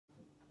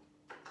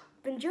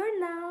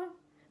Buongiorno!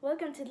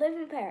 Welcome to Live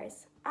in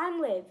Paris. I'm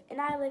Liv,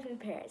 and I live in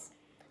Paris.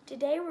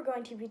 Today we're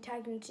going to be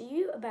talking to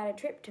you about a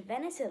trip to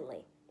Venice,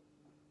 Italy.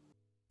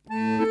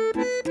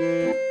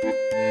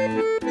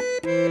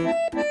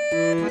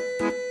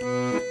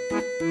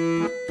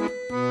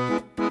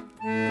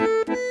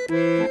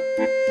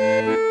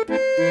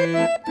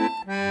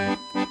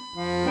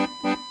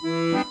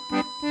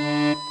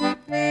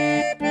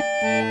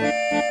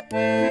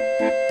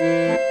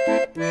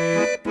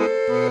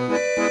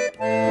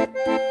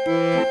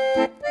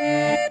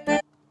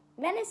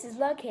 Venice is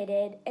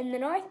located in the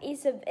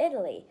northeast of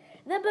Italy,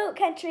 the boat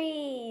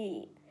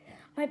country.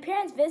 My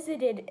parents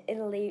visited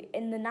Italy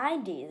in the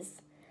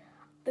 90s.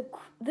 The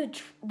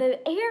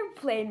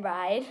airplane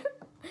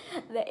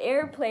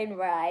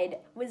ride,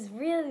 was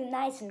really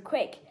nice and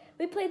quick.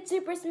 We played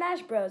Super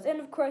Smash Bros. And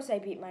of course I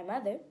beat my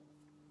mother.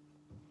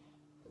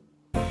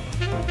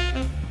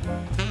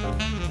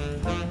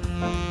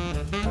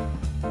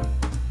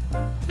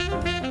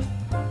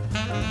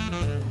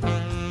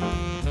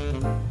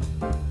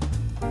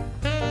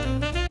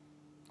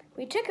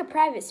 We took a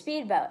private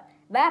speedboat,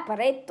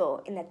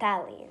 vaporetto in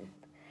Italian,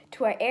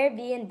 to our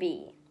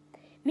Airbnb.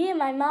 Me and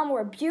my mom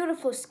wore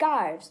beautiful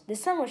scarves. The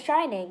sun was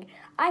shining.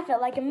 I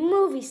felt like a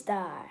movie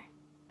star.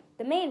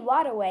 The main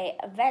waterway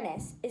of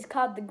Venice is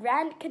called the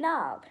Grand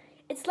Canal.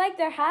 It's like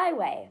their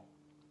highway.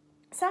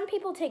 Some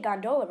people take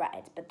gondola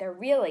rides, but they're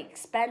really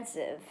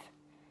expensive.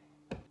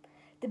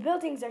 The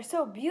buildings are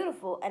so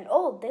beautiful and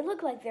old, they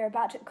look like they're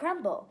about to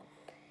crumble.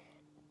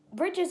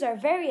 Bridges are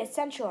very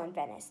essential in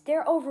Venice. There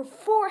are over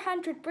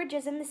 400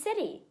 bridges in the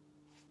city.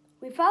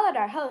 We followed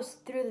our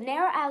host through the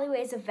narrow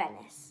alleyways of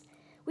Venice.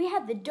 We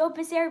had the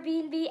dopest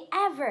Airbnb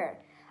ever.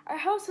 Our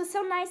host was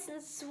so nice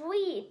and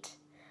sweet.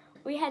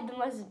 We had the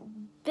most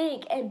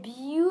big and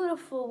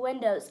beautiful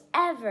windows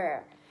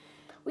ever.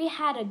 We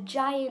had a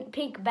giant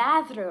pink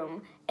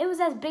bathroom. It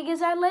was as big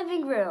as our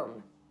living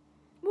room.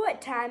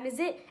 What time is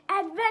it?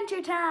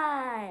 Adventure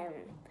time!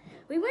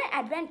 We went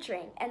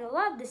adventuring, and a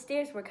lot of the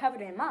stairs were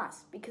covered in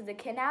moss because the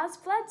canals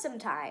flood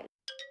sometimes.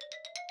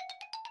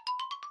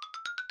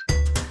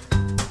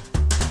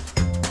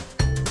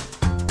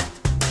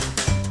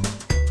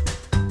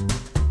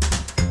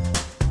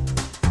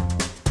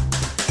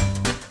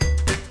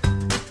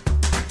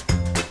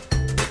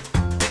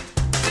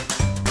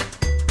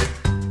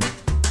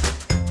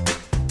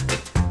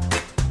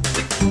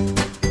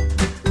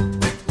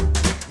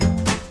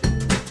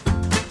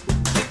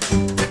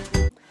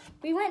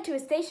 We went to a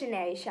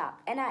stationery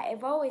shop, and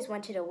I've always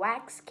wanted a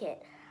wax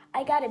kit.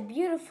 I got a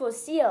beautiful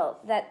seal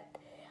that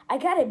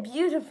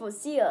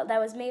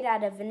was made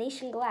out of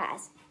Venetian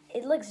glass.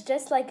 It looks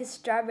just like a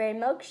strawberry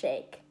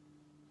milkshake.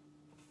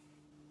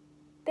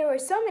 There were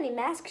so many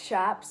mask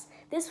shops.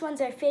 This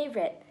one's our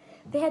favorite.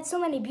 They had so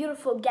many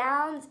beautiful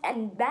gowns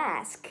and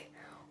masks.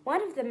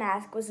 One of the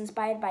masks was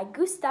inspired by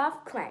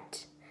Gustav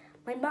Klimt.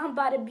 My mom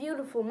bought a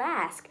beautiful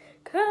mask.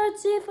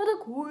 Curtsy for the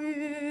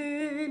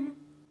Queen!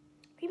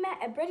 We met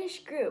a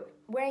British group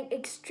wearing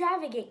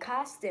extravagant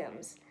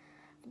costumes.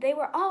 They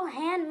were all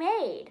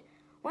handmade.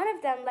 One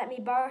of them let me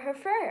borrow her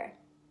fur.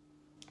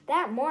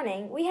 That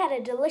morning, we had a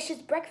delicious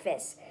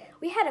breakfast.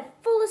 We had a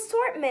full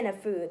assortment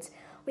of foods.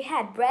 We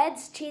had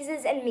breads,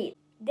 cheeses, and meat.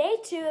 Day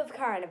 2 of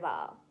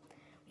Carnival.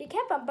 We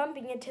kept on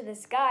bumping into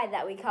this guy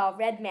that we call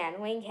Red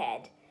Man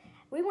Winghead.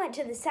 We went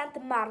to the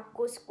Santa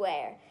Marco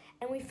Square,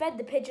 and we fed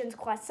the pigeons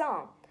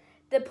croissant.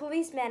 The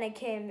policeman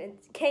came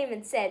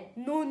and said,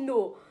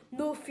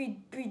 no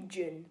feed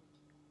pigeon.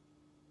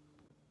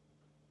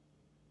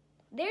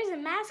 There's a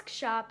mask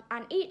shop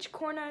on each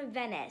corner of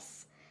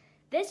Venice.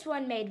 This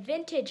one made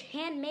vintage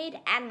handmade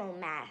animal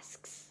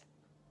masks.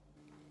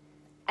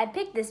 I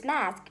picked this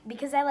mask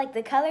because I like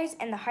the colors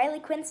and the Harley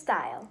Quinn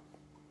style.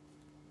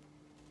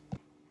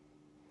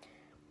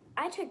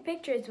 I took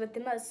pictures with the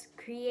most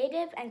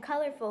creative and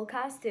colorful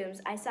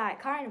costumes I saw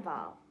at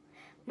Carnival.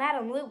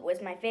 Madame Loop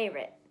was my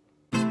favorite.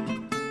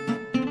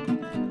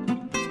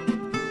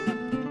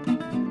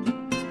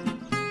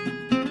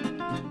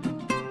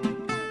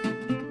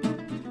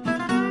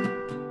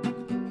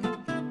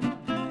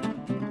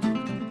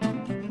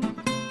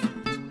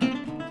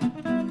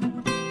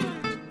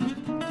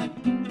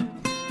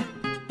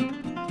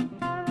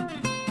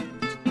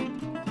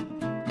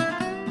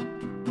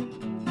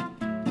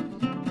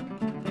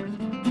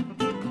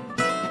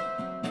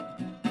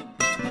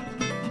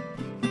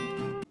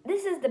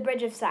 This is the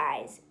Bridge of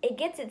Sighs. It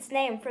gets its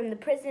name from the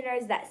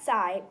prisoners that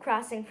sigh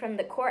crossing from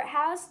the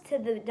courthouse to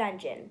the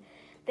dungeon.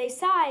 They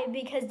sigh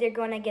because they're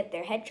going to get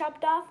their head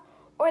chopped off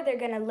or they're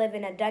going to live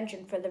in a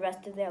dungeon for the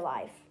rest of their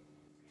life.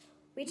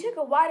 We took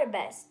a water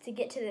bus to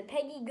get to the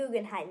Peggy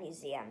Guggenheim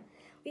Museum.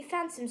 We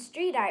found some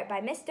street art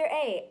by Mr.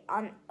 A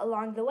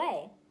along the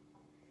way.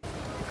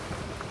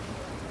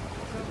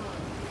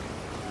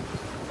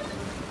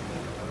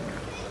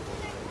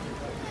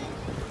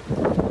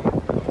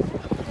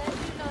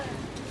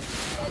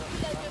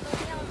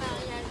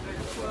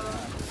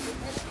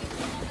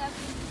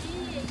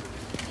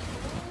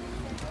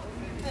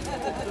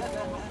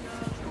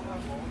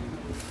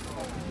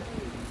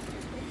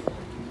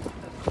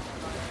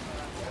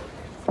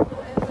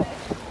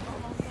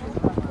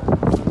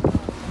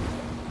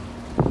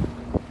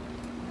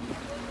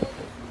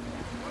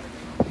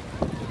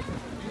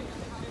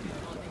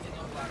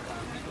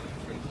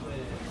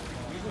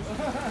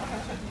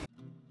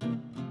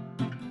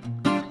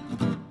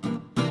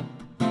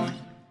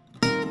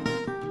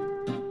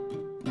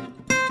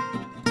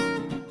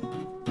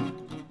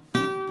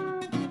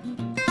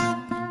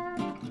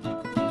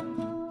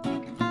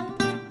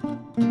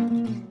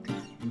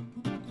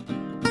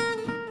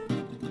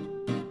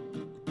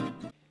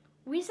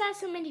 we saw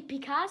so many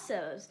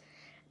Picassos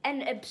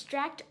and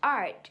abstract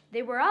art.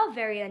 They were all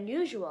very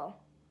unusual.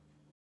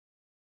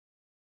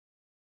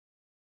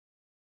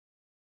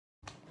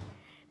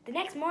 The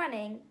next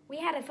morning, we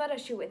had a photo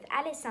shoot with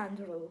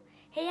Alessandro.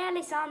 Hey,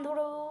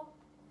 Alessandro!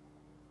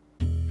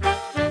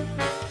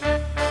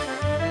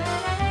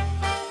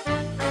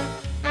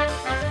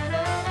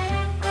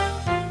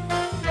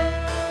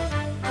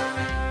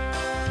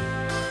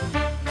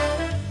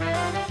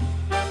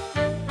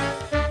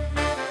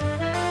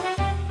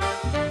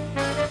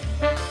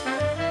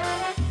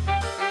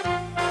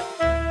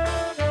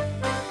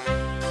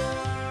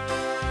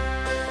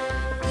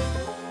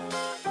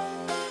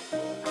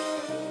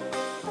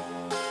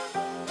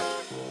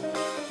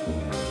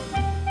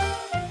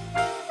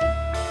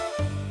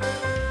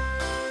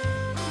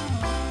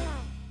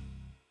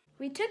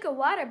 We took a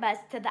water bus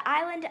to the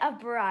island of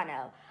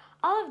Burano.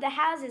 All of the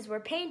houses were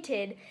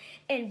painted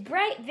in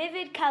bright,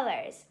 vivid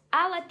colors.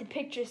 I'll let the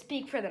pictures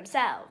speak for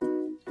themselves.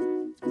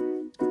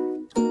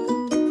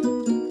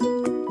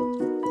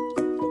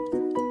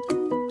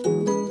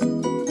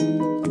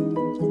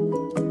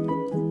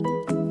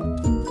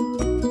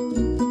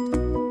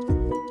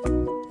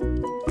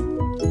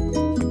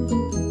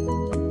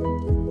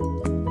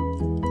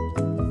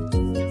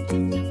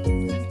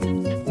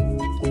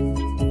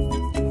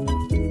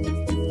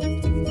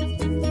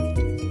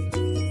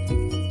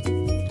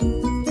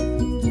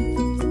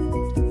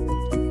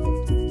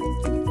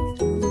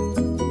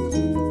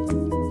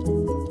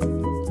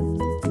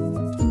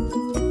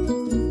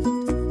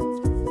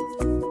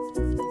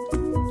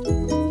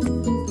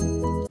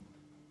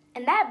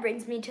 And that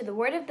brings me to the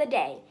word of the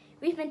day.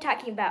 We've been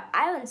talking about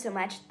islands so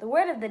much, the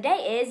word of the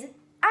day is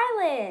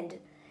island,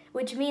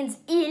 which means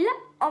île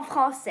en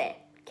français.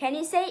 Can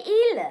you say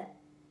île?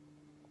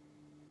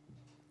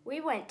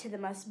 We went to the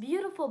most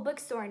beautiful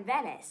bookstore in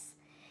Venice.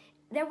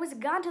 There was a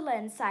gondola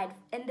inside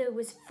and it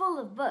was full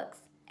of books.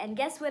 And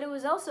guess what it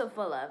was also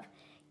full of?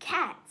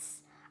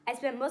 Cats. I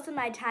spent most of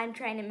my time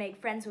trying to make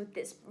friends with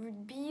this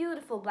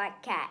beautiful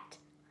black cat.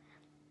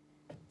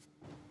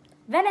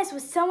 Venice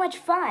was so much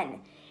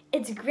fun.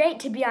 It's great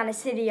to be on a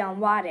city on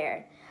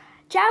water.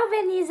 Ciao,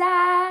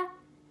 Venisa!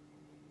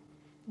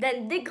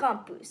 Donne des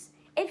grands pouces.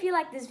 If you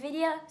like this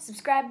video,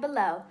 subscribe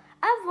below.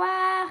 Au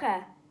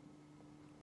revoir!